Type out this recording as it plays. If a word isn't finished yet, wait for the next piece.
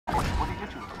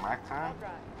Mac 10?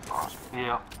 Awesome.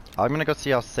 Yeah. I'm gonna go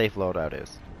see how safe loadout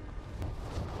is.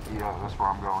 Yeah, that's where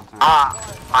I'm going to.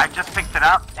 I just picked it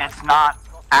up. It's not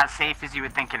as safe as you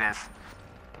would think it is.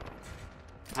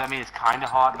 Does that mean it's kind of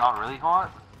hot, not really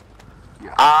hot?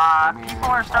 Yeah. I mean, People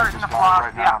are I starting just to got it flock.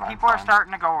 right now Yeah, and I'm people are fine.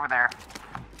 starting to go over there.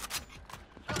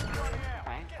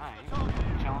 Alright,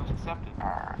 challenge accepted.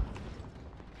 Alright.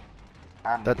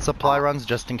 That supply run's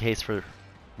just in case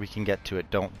we can get to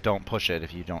it. Don't push it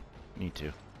if you don't need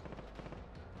to.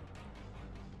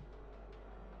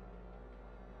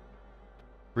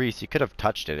 Reese, you could have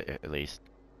touched it at least.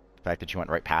 The fact that you went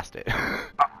right past it.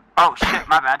 Oh shit,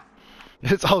 my bad.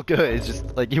 It's all good. It's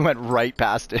just like you went right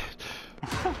past it.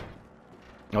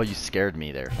 Oh, you scared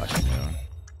me there, fucking moon.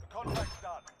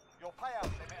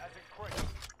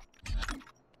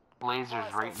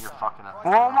 Lasers right in your fucking eye.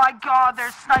 Oh my god,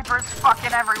 there's snipers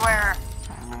fucking everywhere.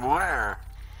 Where?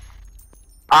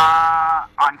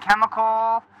 On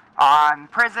chemical, on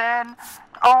prison.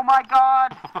 Oh my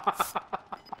god.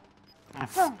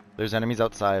 There's enemies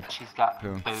outside. She's got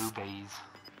Who? boobies.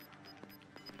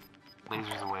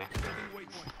 Lasers away.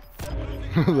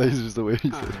 Lasers the way he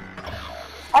said.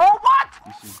 Oh what?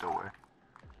 You see the way.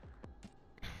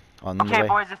 On the Okay, way.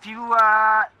 boys, if you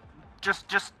just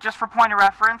for point of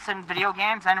reference in video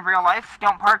games and in real life,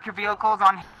 don't park your vehicles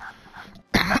on.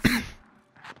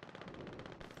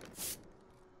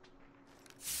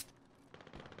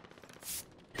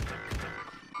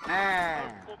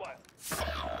 Dang.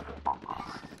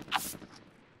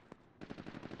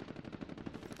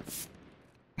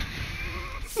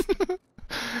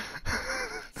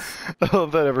 I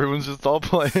love that everyone's just all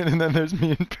playing and then there's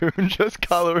me and Poon just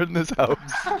coloring this house.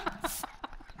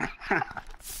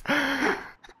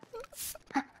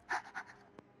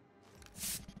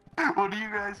 What are you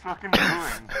guys fucking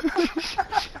doing?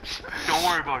 Don't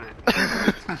worry about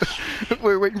it.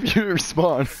 We're waiting for you to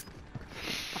respawn.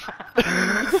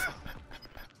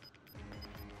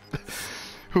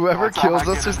 Whoever That's how I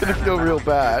kills us get is in gonna there, feel then real I'm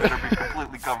bad. gonna be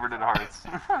completely covered in hearts.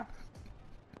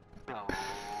 No.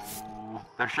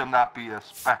 There shall not be a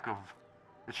speck of.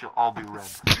 It shall all be red.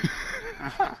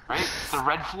 Right? It's a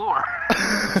red floor.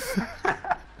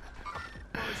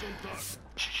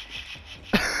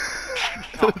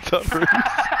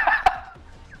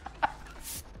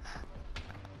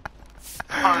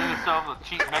 Calling yourself a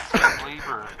cheap Mexican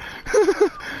labor.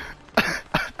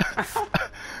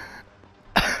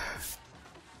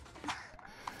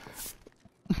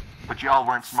 But y'all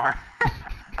weren't smart.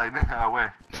 Like, wait.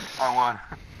 I won.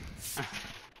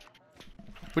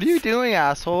 What are you doing,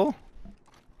 asshole?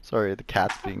 Sorry, the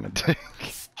cat's being a dick.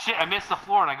 Shit, I missed the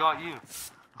floor and I got you.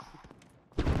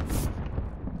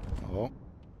 Oh.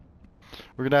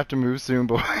 We're gonna have to move soon,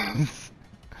 boys.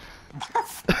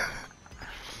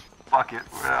 Fuck it.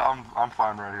 I'm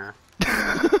fine right here.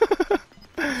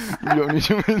 You don't need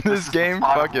to win this game?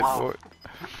 Fuck it, boy.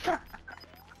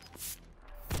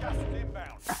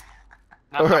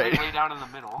 Now Alright. lay down in the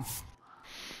middle.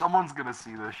 Someone's gonna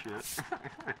see this shit.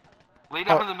 Lay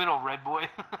down in the middle, red boy.